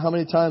troubles no matter how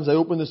many times I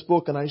open this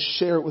book and I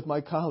share it with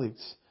my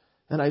colleagues.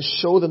 And I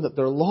show them that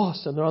they're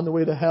lost and they're on their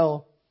way to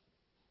hell.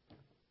 It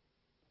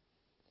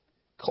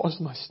causes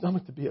my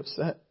stomach to be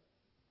upset.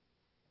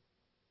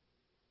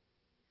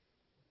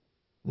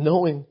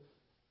 Knowing,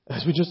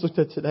 as we just looked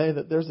at today,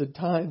 that there's a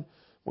time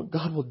when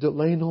God will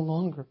delay no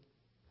longer.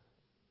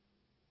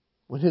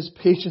 When His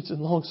patience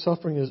and long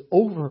suffering is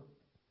over.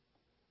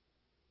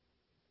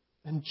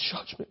 And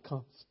judgment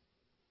comes.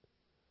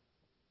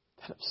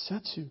 That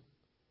upsets you.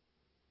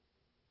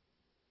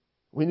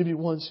 We need to be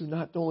ones who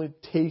not only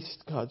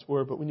taste God's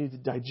Word, but we need to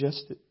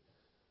digest it.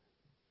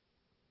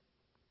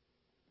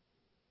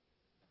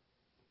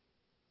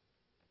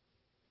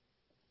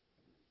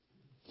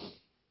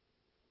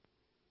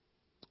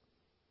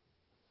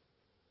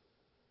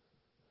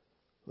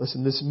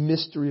 Listen, this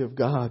mystery of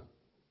God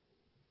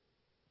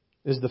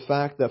is the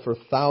fact that for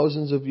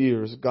thousands of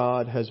years,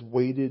 God has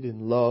waited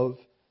in love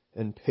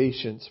and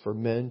patience for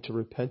men to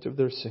repent of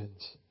their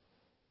sins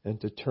and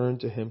to turn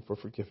to Him for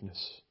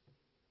forgiveness.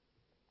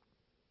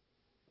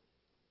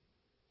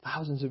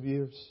 Thousands of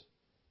years.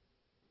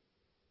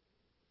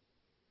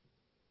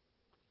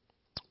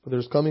 But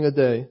there's coming a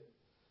day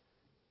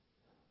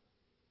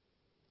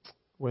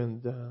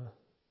when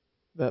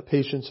that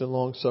patience and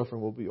long suffering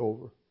will be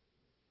over.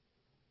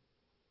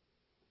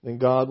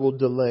 And God will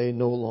delay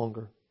no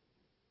longer.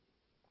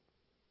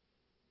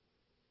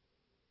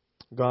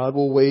 God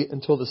will wait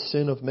until the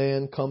sin of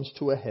man comes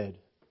to a head.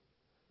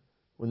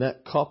 When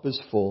that cup is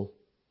full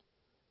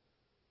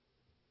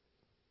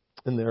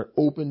and their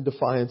open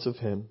defiance of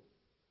Him.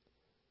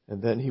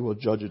 And then He will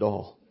judge it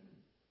all.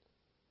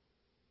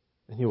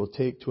 And He will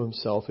take to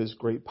Himself His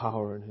great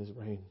power and His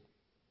reign.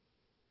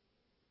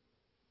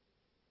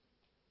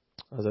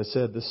 As I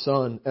said, the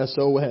Son,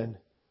 S-O-N,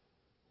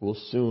 will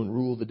soon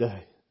rule the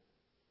day.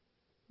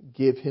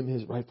 Give Him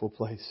His rightful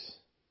place.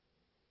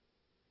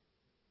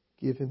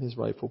 Give Him His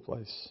rightful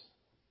place.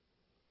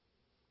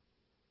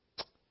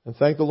 And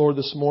thank the Lord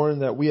this morning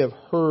that we have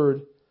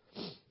heard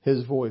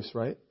His voice,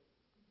 right?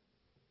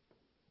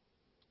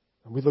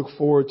 And we look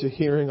forward to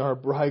hearing our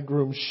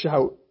bridegroom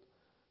shout,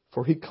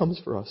 for He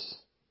comes for us.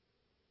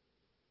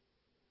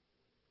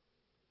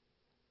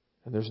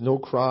 And there's no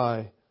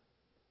cry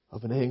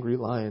of an angry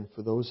lion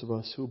for those of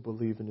us who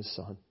believe in His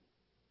Son.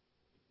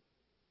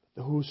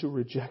 Those who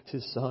reject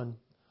His Son,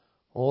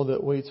 all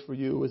that waits for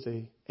you is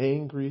an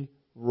angry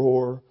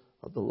roar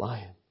of the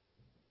lion.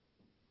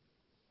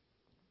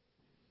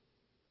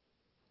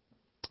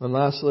 And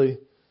lastly,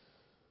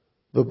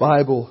 the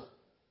Bible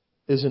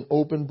is an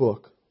open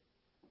book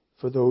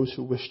for those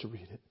who wish to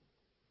read it.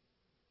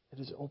 It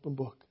is an open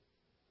book.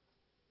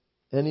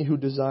 Any who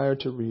desire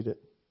to read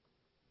it,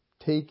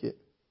 take it,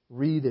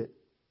 read it,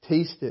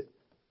 taste it,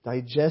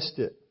 digest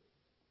it.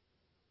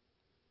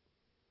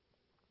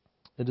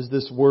 It is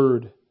this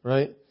word,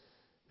 right,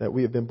 that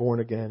we have been born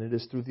again. It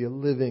is through the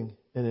living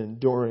and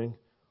enduring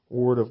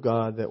Word of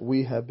God that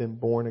we have been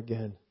born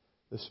again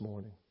this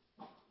morning.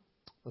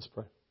 Let's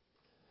pray.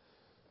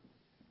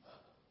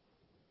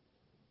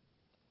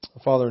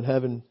 Father in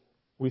heaven,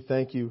 we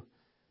thank You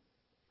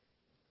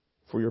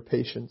for Your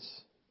patience.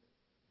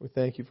 We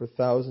thank You for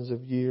thousands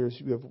of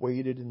years You have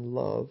waited in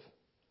love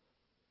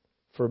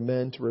for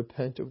men to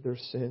repent of their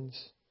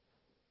sins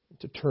and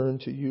to turn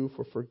to You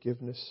for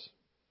forgiveness.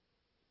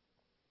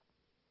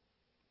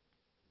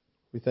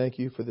 We thank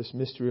You for this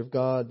mystery of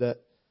God that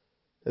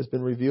has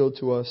been revealed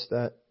to us,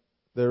 that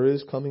there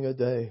is coming a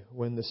day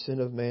when the sin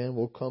of man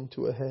will come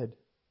to a head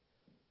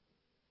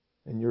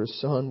and Your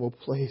Son will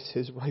place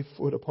His right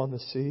foot upon the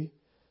sea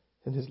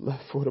and His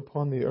left foot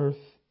upon the earth.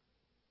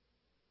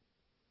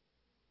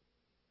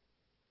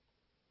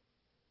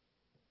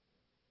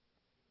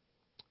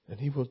 And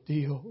He will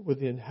deal with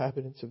the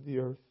inhabitants of the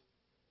earth.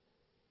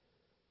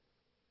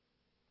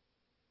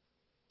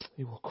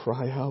 He will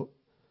cry out.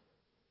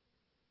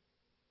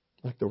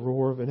 like the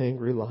roar of an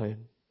angry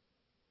lion.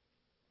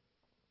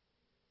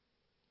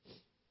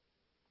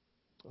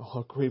 Oh,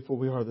 how grateful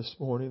we are this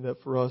morning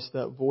that for us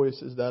that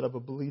voice is that of a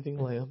bleating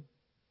lamb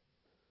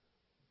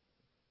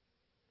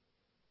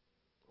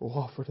who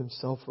offered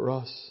himself for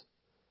us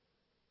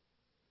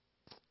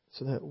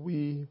so that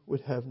we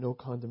would have no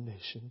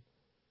condemnation,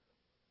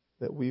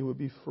 that we would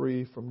be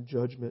free from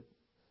judgment,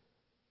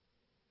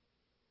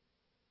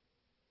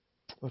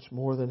 much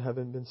more than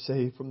having been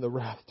saved from the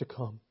wrath to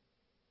come.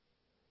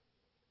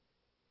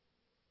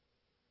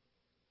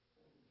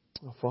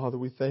 Oh, Father,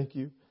 we thank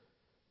you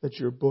that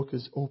your book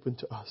is open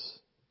to us,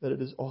 that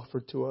it is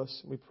offered to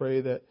us. We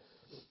pray that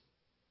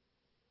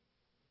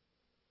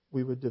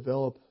we would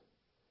develop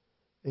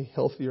a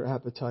healthier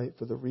appetite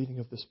for the reading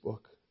of this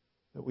book,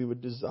 that we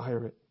would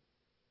desire it,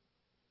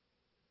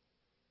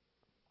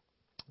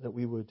 that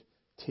we would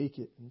take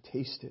it and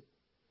taste it.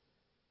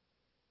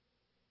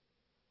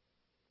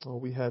 Oh,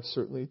 we have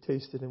certainly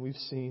tasted and we've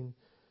seen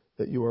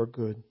that you are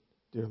good,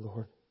 dear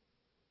Lord.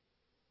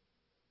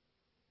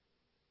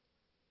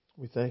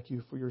 We thank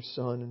you for your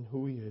Son and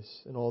who he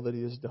is and all that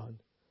he has done.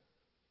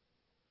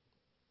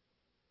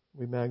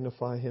 We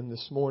magnify him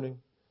this morning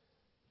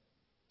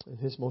in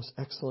his most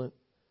excellent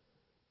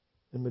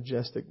and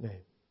majestic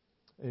name.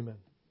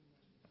 Amen.